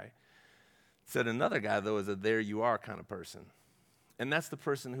that guy. Said another guy, though, is a there you are kind of person. And that's the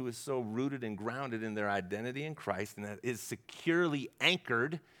person who is so rooted and grounded in their identity in Christ and that is securely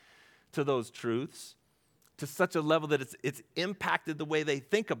anchored to those truths to such a level that it's impacted the way they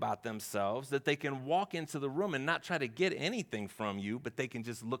think about themselves, that they can walk into the room and not try to get anything from you, but they can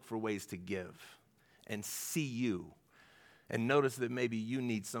just look for ways to give and see you and notice that maybe you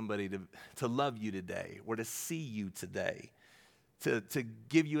need somebody to love you today or to see you today, to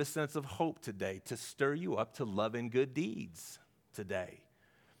give you a sense of hope today, to stir you up to love and good deeds today.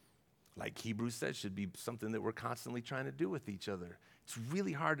 Like Hebrews says, should be something that we're constantly trying to do with each other. It's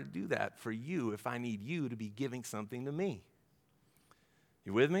really hard to do that for you if I need you to be giving something to me.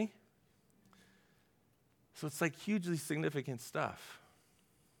 You with me? So it's like hugely significant stuff.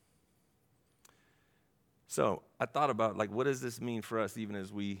 So I thought about like, what does this mean for us even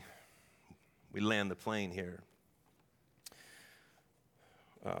as we land the plane here?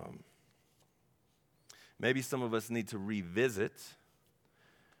 Maybe some of us need to revisit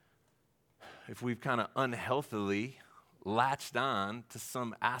if we've kind of unhealthily latched on to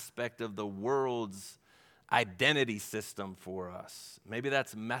some aspect of the world's identity system for us. Maybe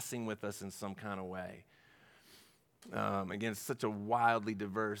that's messing with us in some kind of way. Again, it's such a wildly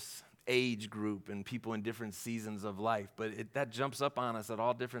diverse age group and people in different seasons of life, but that jumps up on us at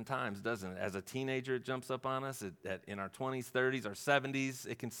all different times, doesn't it? As a teenager, it jumps up on us. In our 20s, 30s, our 70s,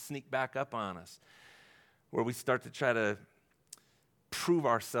 it can sneak back up on us, where we start to try to prove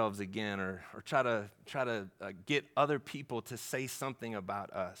ourselves again, or try to get other people to say something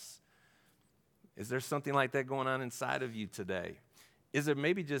about us. Is there something like that going on inside of you today? Is it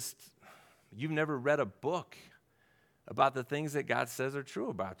maybe just you've never read a book about the things that God says are true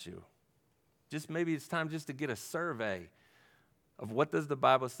about you? Just maybe it's time just to get a survey of what does the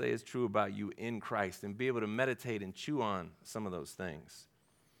Bible say is true about you in Christ, and be able to meditate and chew on some of those things.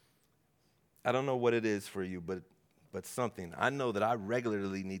 I don't know what it is for you, but something. I know that I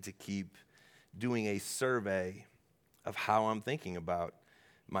regularly need to keep doing a survey of how I'm thinking about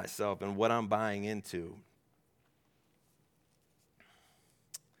myself and what I'm buying into.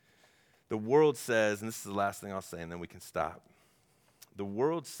 The world says, and this is the last thing I'll say and then we can stop. The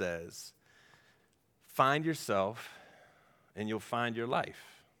world says, find yourself and you'll find your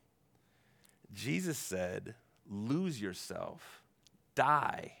life. Jesus said, lose yourself,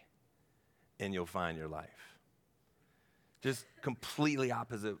 die, and you'll find your life. Just completely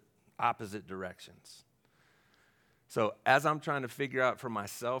opposite directions. So as I'm trying to figure out for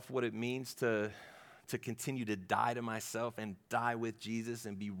myself what it means to continue to die to myself and die with Jesus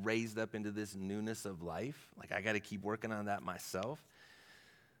and be raised up into this newness of life, like I got to keep working on that myself.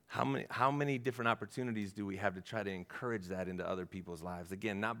 How many different opportunities do we have to try to encourage that into other people's lives?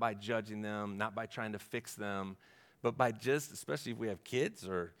 Again, not by judging them, not by trying to fix them, but by just, especially if we have kids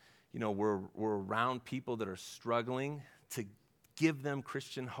or, we're around people that are struggling, to give them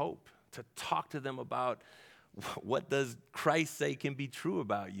Christian hope, to talk to them about what does Christ say can be true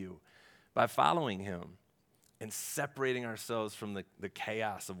about you by following him and separating ourselves from the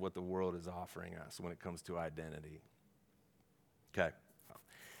chaos of what the world is offering us when it comes to identity. Okay.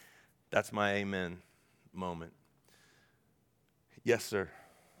 That's my amen moment. Yes, sir.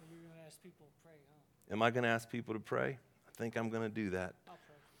 You're going to ask people to pray, huh? Am I going to ask people to pray? I think I'm going to do that. I'll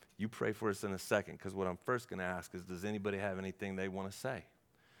pray. You pray for us in a second, because what I'm first going to ask is, does anybody have anything they want to say?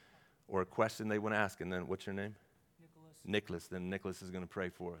 Or a question they want to ask? And then, what's your name? Nicholas. Then Nicholas is going to pray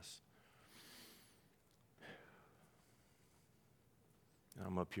for us.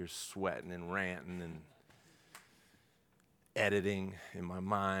 I'm up here sweating and ranting and editing in my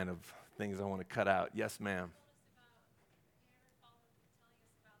mind of things I want to cut out. Yes, ma'am.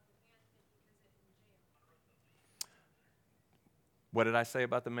 What did I say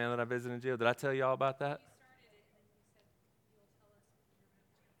about the man that I visited in jail? Did I tell you all about that?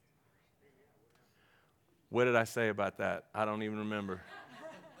 What did I say about that? I don't even remember.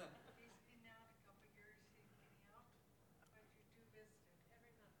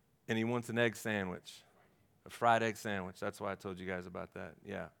 And he wants an egg sandwich, a fried egg sandwich. That's why I told you guys about that.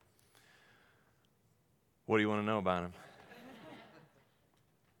 Yeah. What do you want to know about him?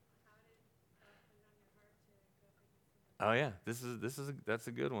 Oh yeah, that's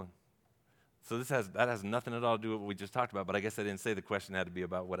a good one. So that has nothing at all to do with what we just talked about. But I guess I didn't say the question had to be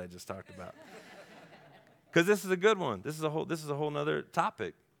about what I just talked about. Because this is a good one. This is a whole nother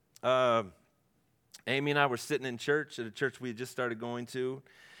topic. Amy and I were sitting in church at a church we had just started going to,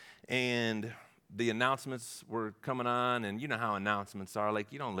 and the announcements were coming on, and you know how announcements are.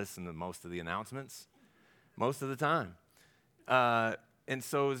 Like, you don't listen to most of the announcements most of the time. And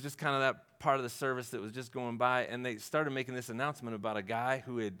so it was just kind of that part of the service that was just going by, and they started making this announcement about a guy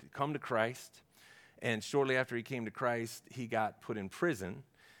who had come to Christ, and shortly after he came to Christ, he got put in prison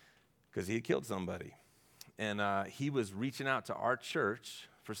because he had killed somebody. And he was reaching out to our church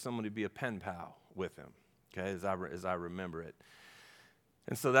for someone to be a pen pal with him, okay, as I remember it.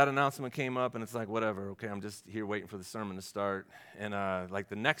 And so that announcement came up, and it's like, whatever, okay, I'm just here waiting for the sermon to start. And like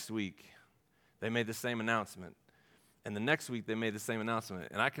the next week, they made the same announcement. And the next week, they made the same announcement.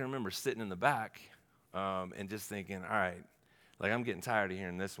 And I can remember sitting in the back and just thinking, all right, like I'm getting tired of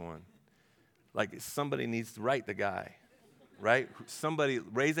hearing this one. Like somebody needs to write the guy, right? Somebody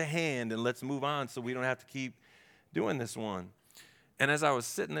raise a hand and let's move on so we don't have to keep doing this one. And as I was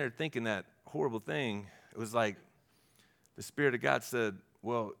sitting there thinking that horrible thing, it was like the Spirit of God said,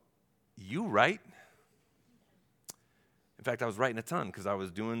 well, you write. In fact, I was writing a ton because I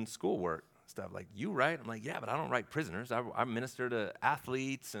was doing schoolwork stuff. Like, you write? I'm like, yeah, but I don't write prisoners. I minister to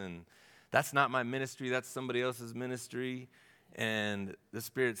athletes, and that's not my ministry. That's somebody else's ministry. And the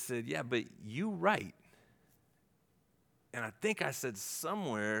Spirit said, yeah, but you write. And I think I said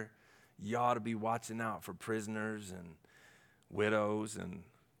somewhere, you ought to be watching out for prisoners and widows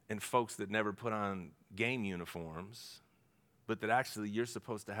and folks that never put on game uniforms, but that actually you're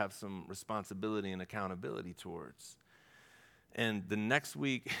supposed to have some responsibility and accountability towards. And the next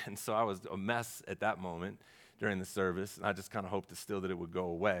week, and so I was a mess at that moment during the service, and I just kind of hoped that it would go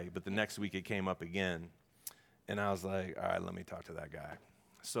away. But the next week it came up again, and I was like, all right, let me talk to that guy.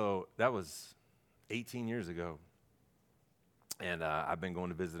 So that was 18 years ago, and I've been going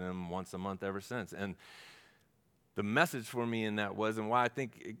to visit him once a month ever since. And the message for me in that was, and why I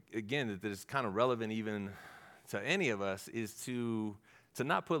think, again, that it's kind of relevant even to any of us, is to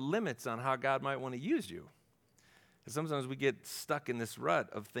not put limits on how God might want to use you. Sometimes we get stuck in this rut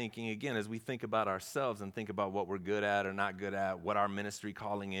of thinking, again, as we think about ourselves and think about what we're good at or not good at, what our ministry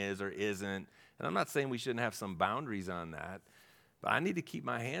calling is or isn't. And I'm not saying we shouldn't have some boundaries on that, but I need to keep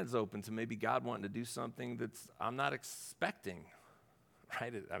my hands open to maybe God wanting to do something that's I'm not expecting,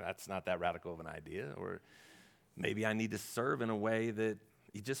 right? That's not that radical of an idea. Or maybe I need to serve in a way that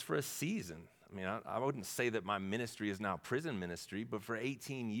just for a season. I mean, I wouldn't say that my ministry is now prison ministry, but for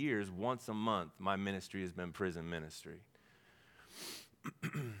 18 years, once a month, my ministry has been prison ministry.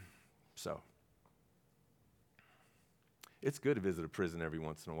 So, it's good to visit a prison every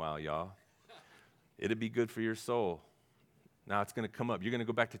once in a while, y'all. It'd be good for your soul. Now it's going to come up. You're going to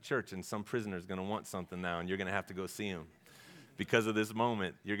go back to church, and some prisoner's going to want something now, and you're going to have to go see him. Because of this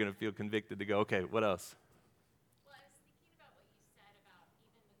moment, you're going to feel convicted to go, okay, what else?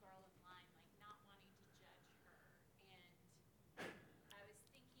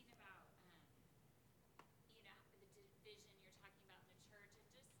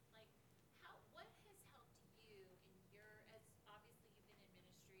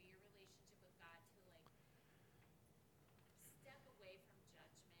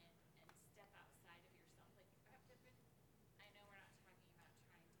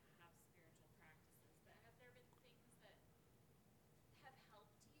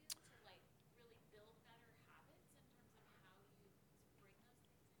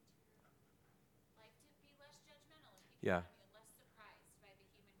 Yeah.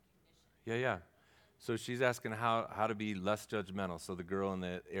 Yeah. So she's asking how to be less judgmental. So the girl in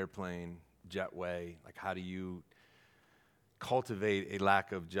the airplane, jetway, like how do you cultivate a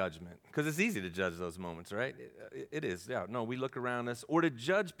lack of judgment? Because it's easy to judge those moments, right? It is, yeah. No, we look around us. Or to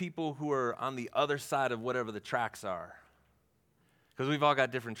judge people who are on the other side of whatever the tracks are. Because we've all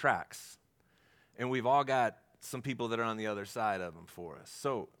got different tracks. And we've all got some people that are on the other side of them for us.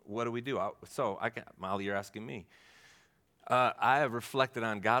 So what do? Molly, you're asking me. I have reflected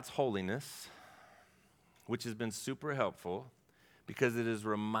on God's holiness, which has been super helpful because it has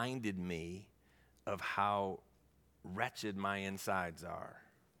reminded me of how wretched my insides are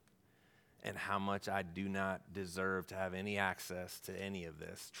and how much I do not deserve to have any access to any of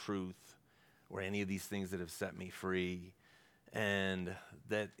this truth or any of these things that have set me free. And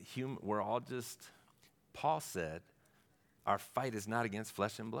that we're all just, Paul said, our fight is not against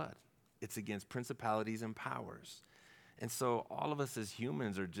flesh and blood. It's against principalities and powers. And so all of us as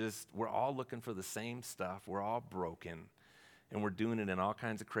humans we're all looking for the same stuff. We're all broken, and we're doing it in all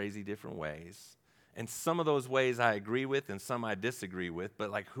kinds of crazy different ways. And some of those ways I agree with and some I disagree with,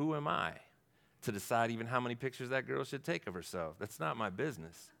 but like, who am I to decide even how many pictures that girl should take of herself? That's not my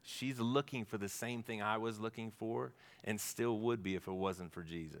business. She's looking for the same thing I was looking for and still would be if it wasn't for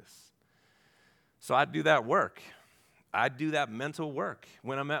Jesus. So I do that work. I do that mental work.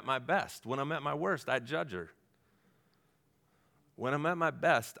 When I'm at my best, when I'm at my worst, I judge her. When I'm at my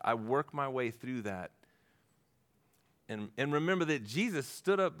best, I work my way through that. And remember that Jesus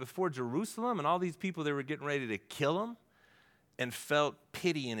stood up before Jerusalem and all these people that were getting ready to kill him and felt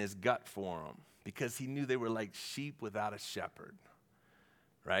pity in his gut for them because he knew they were like sheep without a shepherd,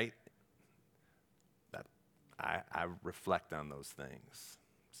 right? I reflect on those things.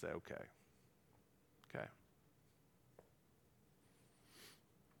 Say, okay.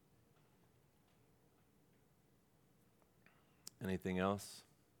 Anything else?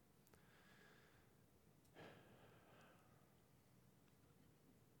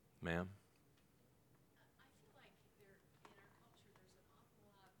 Ma'am?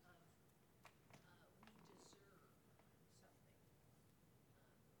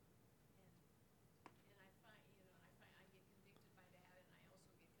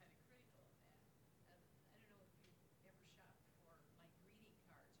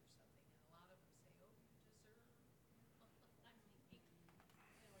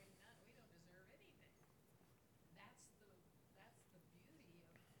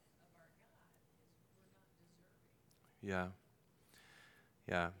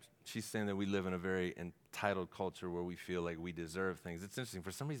 Yeah. She's saying that we live in a very entitled culture where we feel like we deserve things. It's interesting.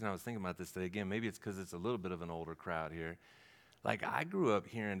 For some reason, I was thinking about this today. Again, maybe it's because it's a little bit of an older crowd here. Like, I grew up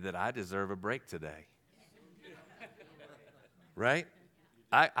hearing that I deserve a break today. Right?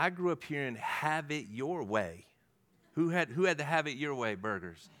 I grew up hearing, have it your way. Who had the have it your way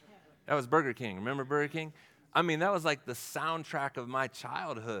burgers? That was Burger King. Remember Burger King? I mean, that was like the soundtrack of my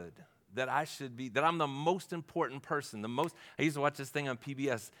childhood, that I'm the most important person. I used to watch this thing on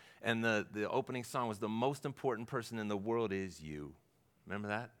PBS, and the opening song was, the most important person in the world is you. Remember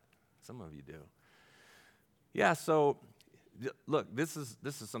that? Some of you do. Yeah, so look, this is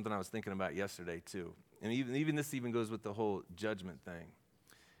something I was thinking about yesterday too. And even this goes with the whole judgment thing.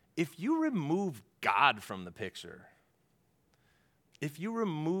 If you remove God from the picture,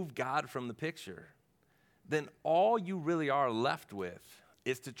 then all you really are left with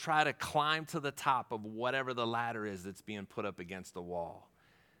is to try to climb to the top of whatever the ladder is that's being put up against the wall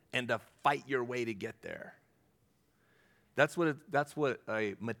and to fight your way to get there. That's what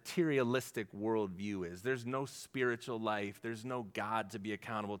a materialistic worldview is. There's no spiritual life. There's no God to be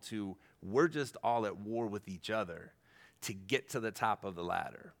accountable to. We're just all at war with each other to get to the top of the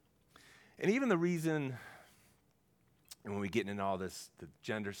ladder. And even the reason, and when we get into all this, the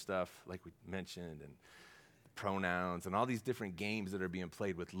gender stuff, like we mentioned, and pronouns, and all these different games that are being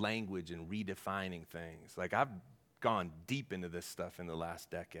played with language and redefining things. Like, I've gone deep into this stuff in the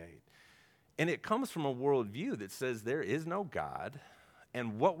last decade. And it comes from a worldview that says there is no God,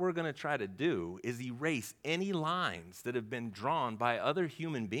 and what we're going to try to do is erase any lines that have been drawn by other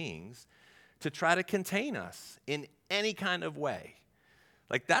human beings to try to contain us in any kind of way.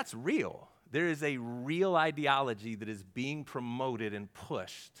 Like, that's real. There is a real ideology that is being promoted and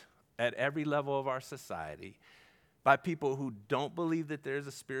pushed at every level of our society by people who don't believe that there's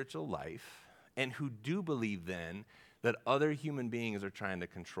a spiritual life and who do believe then that other human beings are trying to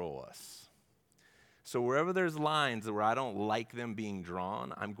control us. So wherever there's lines where I don't like them being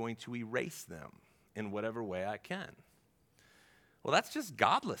drawn, I'm going to erase them in whatever way I can. Well, that's just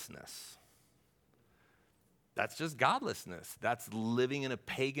godlessness. That's living in a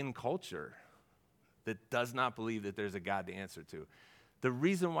pagan culture that does not believe that there's a God to answer to. The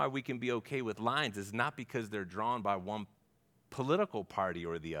reason why we can be okay with lines is not because they're drawn by one political party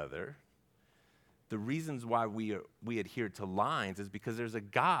or the other. The reasons why we adhere to lines is because there's a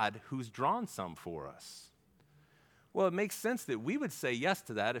God who's drawn some for us. Well, it makes sense that we would say yes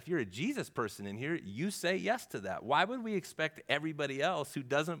to that. If you're a Jesus person in here, you say yes to that. Why would we expect everybody else who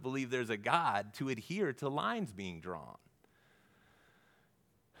doesn't believe there's a God to adhere to lines being drawn?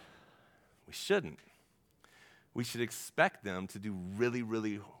 We shouldn't. We should expect them to do really,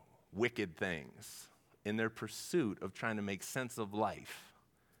 really wicked things in their pursuit of trying to make sense of life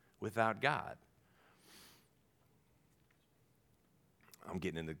without God. I'm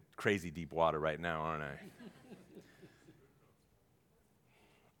getting into crazy deep water right now, aren't I?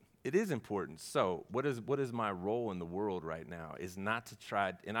 It is important. So, what is my role in the world right now is not to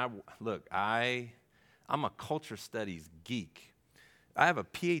try, and I'm a culture studies geek. I have a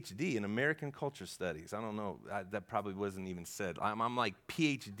PhD in American culture studies. I don't know, that probably wasn't even said. I'm like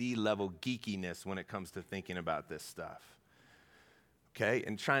PhD level geekiness when it comes to thinking about this stuff. Okay,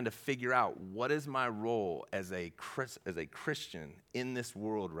 and trying to figure out what is my role as a Christian in this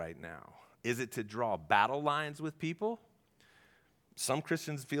world right now. Is it to draw battle lines with people? Some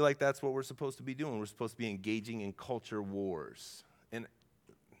Christians feel like that's what we're supposed to be doing. We're supposed to be engaging in culture wars. And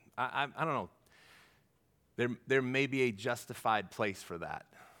I don't know. There may be a justified place for that,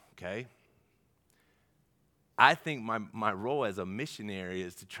 okay? I think my role as a missionary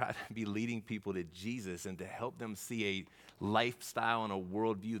is to try to be leading people to Jesus and to help them see a lifestyle and a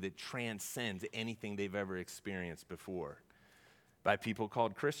worldview that transcends anything they've ever experienced before by people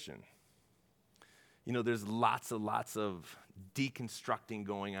called Christian. You know, there's lots of deconstructing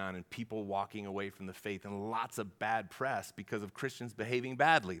going on and people walking away from the faith and lots of bad press because of Christians behaving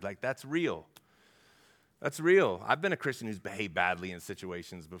badly. Like, that's real. That's real. I've been a Christian who's behaved badly in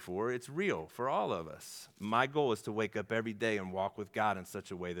situations before. It's real for all of us. My goal is to wake up every day and walk with God in such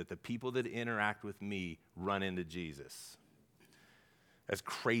a way that the people that interact with me run into Jesus. As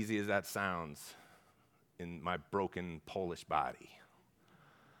crazy as that sounds in my broken Polish body.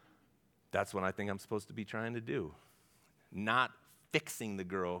 That's what I think I'm supposed to be trying to do. Not fixing the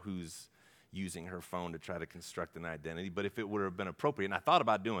girl who's using her phone to try to construct an identity, but if it would have been appropriate, and I thought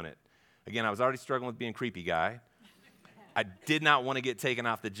about doing it. Again, I was already struggling with being a creepy guy. I did not want to get taken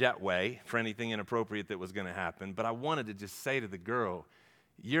off the jetway for anything inappropriate that was going to happen, but I wanted to just say to the girl,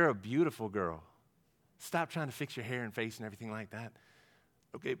 you're a beautiful girl. Stop trying to fix your hair and face and everything like that.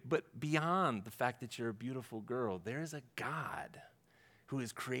 Okay, but beyond the fact that you're a beautiful girl, there is a God who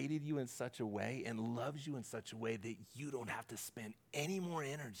has created you in such a way and loves you in such a way that you don't have to spend any more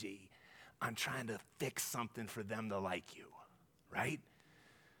energy on trying to fix something for them to like you, right?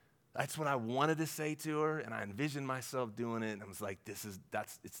 That's what I wanted to say to her, and I envisioned myself doing it, and I was like,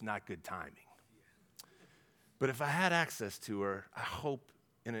 it's not good timing. But if I had access to her, I hope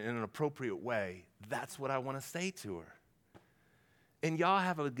in an appropriate way, that's what I want to say to her. And y'all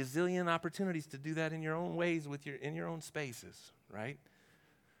have a gazillion opportunities to do that in your own ways in your own spaces, right?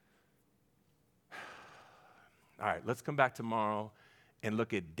 All right, let's come back tomorrow and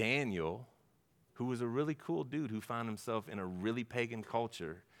look at Daniel, who was a really cool dude who found himself in a really pagan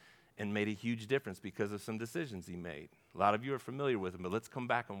culture and made a huge difference because of some decisions he made. A lot of you are familiar with him, but let's come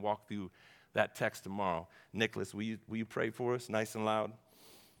back and walk through that text tomorrow. Nicholas, will you pray for us nice and loud?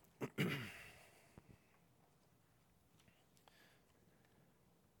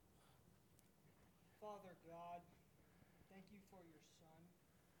 Father God, thank you for your Son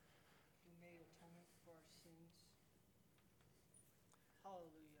who made atonement for our sins.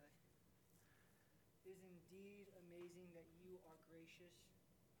 Hallelujah. It is indeed amazing that you are gracious,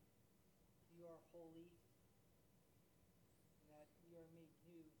 you are holy, and that we are made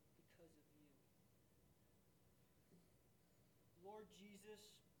new because of you. Lord Jesus,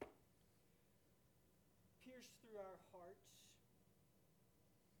 pierce through our hearts,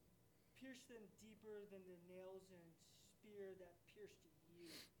 pierce them deeper than the nails and spear that pierced you.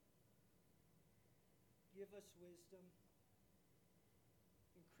 Give us wisdom,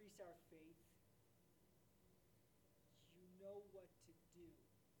 increase our faith. You know what to do.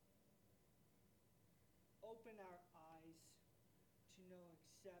 Open our eyes to know and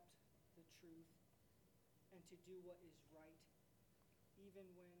accept the truth and to do what is right, even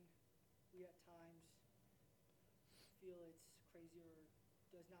when we at times feel it's crazy or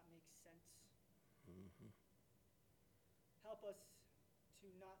does not make sense. Mm-hmm. Help us to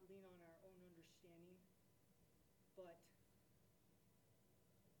not lean on our own understanding, but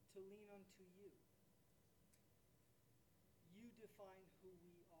to lean unto you. You define who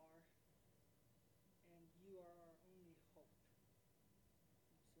we are, and you are our only hope.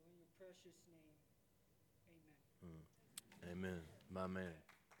 So in your precious name, amen. Amen. My man.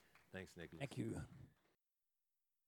 Thanks, Nicholas. Thank you.